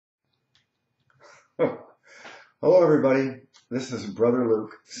Hello, everybody. This is Brother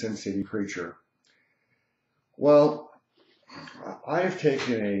Luke, Sin City Preacher. Well, I have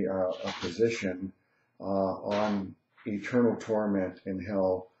taken a position on eternal torment in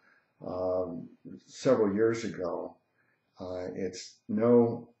hell several years ago. It's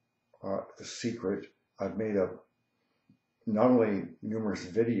no secret. I've made not only numerous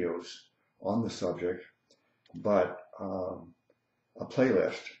videos on the subject, but a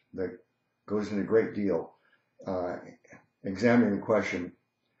playlist that goes into a great deal uh, examining the question,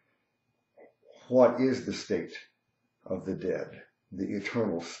 what is the state of the dead, the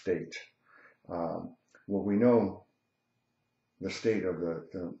eternal state? Well, we know the state of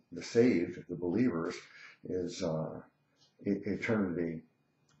the saved, the believers, is eternity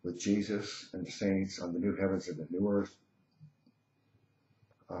with Jesus and the saints on the new heavens and the new earth.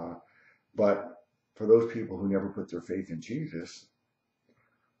 But for those people who never put their faith in Jesus,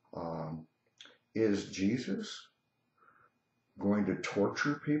 is Jesus going to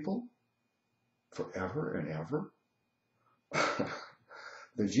torture people forever and ever?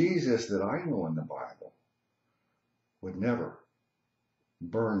 The Jesus that I know in the Bible would never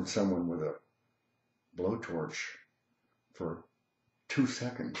burn someone with a blowtorch for 2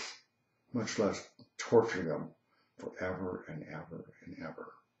 seconds, much less torture them forever and ever and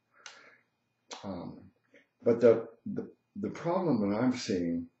ever. But the problem that I'm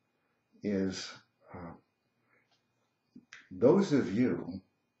seeing is those of you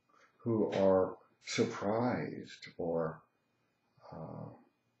who are surprised or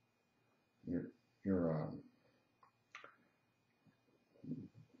you're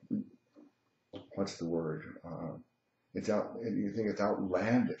what's the word? You think it's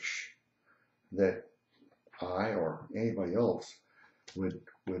outlandish that I or anybody else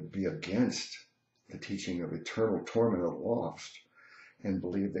would be against the teaching of eternal torment of the lost and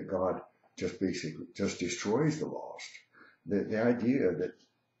believe that God just basically just destroys the lost. The idea that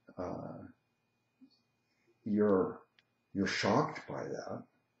you're shocked by that,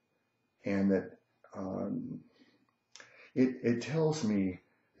 and that it tells me,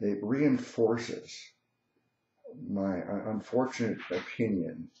 it reinforces my unfortunate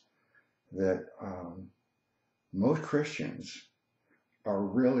opinion that most Christians are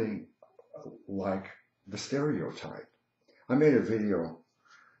really like the stereotype. I made a video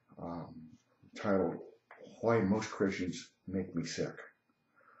titled "Why Most Christians Make Me Sick."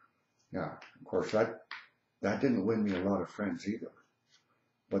 Now, of course, that didn't win me a lot of friends either.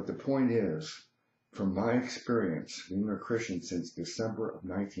 But the point is, from my experience being a Christian since December of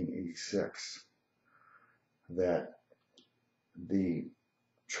 1986, that the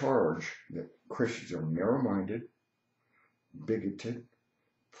charge that Christians are narrow-minded, bigoted,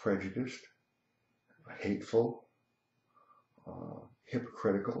 prejudiced, hateful,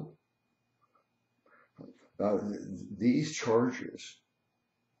 hypocritical, these charges,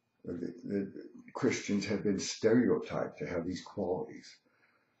 the Christians have been stereotyped to have these qualities.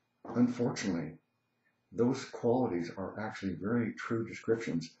 Unfortunately, those qualities are actually very true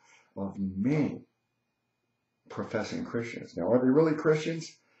descriptions of many professing Christians. Now, are they really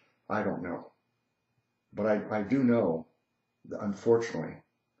Christians? I don't know. But I do know that, unfortunately,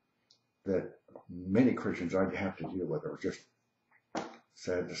 that many Christians I have to deal with are just,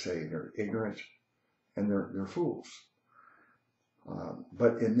 sad to say, they're ignorant and they're fools.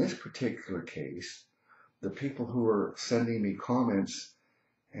 But in this particular case, the people who are sending me comments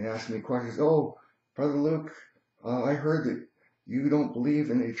and asking me questions, oh, Brother Luke, I heard that you don't believe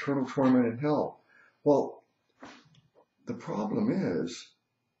in eternal torment in hell. Well, the problem is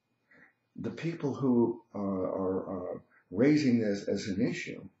the people who are raising this as an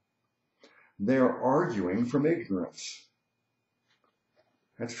issue, they're arguing from ignorance.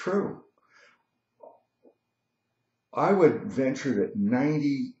 That's true. I would venture that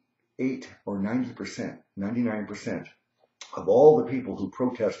 98 or 90%, 99% of all the people who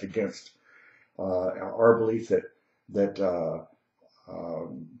protest against our belief that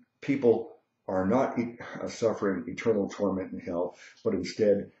people are not suffering eternal torment in hell, but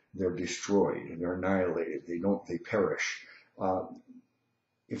instead they're destroyed and they're annihilated. They perish.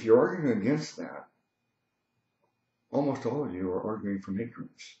 If you're arguing against that, almost all of you are arguing from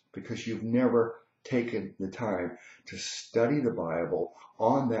ignorance because you've never taken the time to study the Bible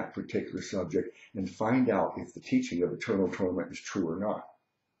on that particular subject and find out if the teaching of eternal torment is true or not.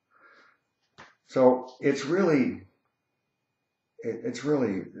 So it's really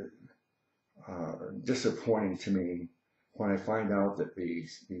disappointing to me when I find out that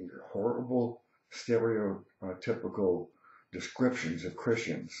these horrible stereotypical descriptions of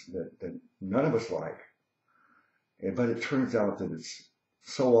Christians that none of us like, but it turns out that it's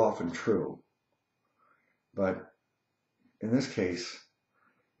so often true, But in this case,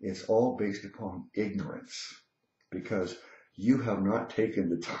 it's all based upon ignorance, because you have not taken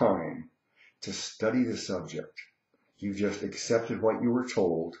the time to study the subject. You just accepted what you were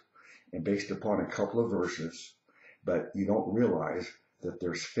told and based upon a couple of verses, but you don't realize that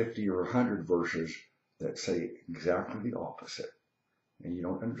there's 50 or 100 verses that say exactly the opposite. And you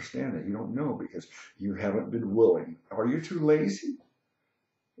don't understand it. You don't know because you haven't been willing. Are you too lazy?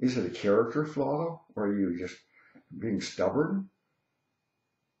 Is it a character flaw? Or are you just being stubborn?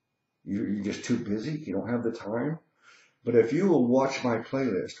 You're just too busy? You don't have the time? But if you will watch my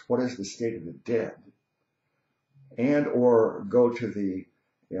playlist, What is the State of the Dead? And or go to the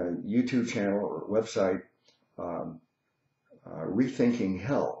YouTube channel or website, Rethinking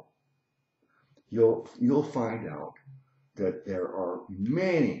Hell, you'll find out that there are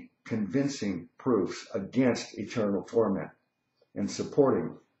many convincing proofs against eternal torment and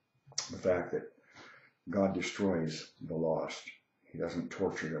supporting the fact that God destroys the lost. He doesn't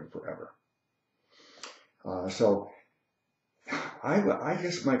torture them forever. So I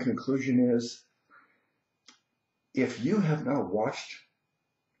guess my conclusion is, if you have not watched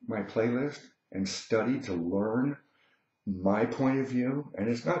my playlist and studied to learn my point of view, and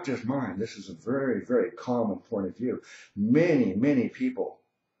it's not just mine, this is a very, very common point of view. Many, many people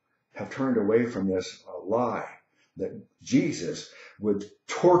have turned away from this lie that Jesus would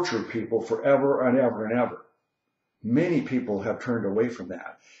torture people forever and ever and ever. Many people have turned away from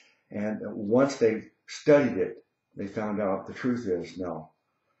that. And once they studied it, they found out the truth is, no,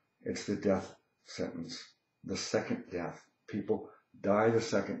 it's the death sentence, the second death. People die the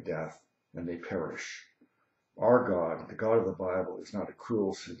second death and they perish. Our God, the God of the Bible, is not a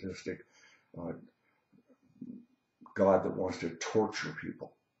cruel, sadistic God that wants to torture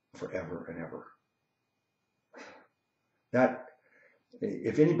people forever and ever. That,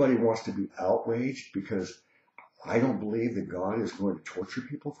 if anybody wants to be outraged because I don't believe that God is going to torture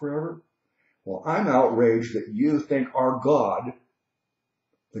people forever, well, I'm outraged that you think our God,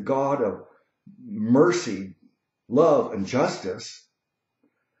 the God of mercy, love, and justice,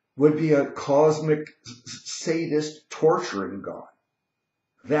 would be a cosmic sadist torturing God.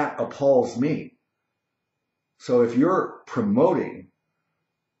 That appalls me. So if you're promoting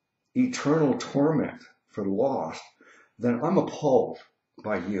eternal torment for the lost, then I'm appalled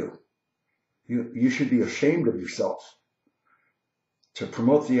by you. You should be ashamed of yourself to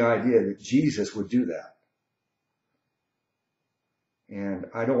promote the idea that Jesus would do that. And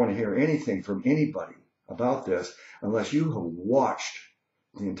I don't want to hear anything from anybody about this unless you have watched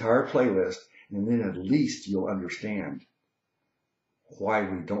the entire playlist, and then at least you'll understand why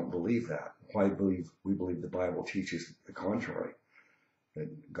we don't believe that, why we believe the Bible teaches the contrary.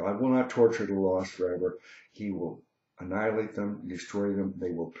 That God will not torture the lost forever. He will annihilate them, destroy them,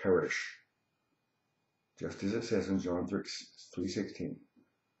 they will perish. Just as it says in John 3:16.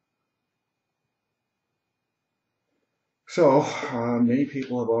 So, many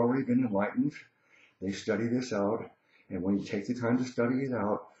people have already been enlightened. They study this out. And when you take the time to study it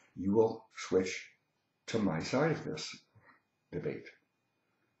out, you will switch to my side of this debate.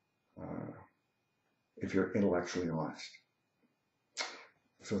 If you're intellectually honest.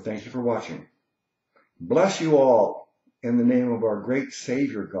 So thank you for watching. Bless you all in the name of our great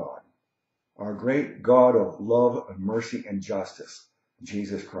Savior God, our great God of love and mercy and justice,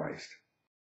 Jesus Christ.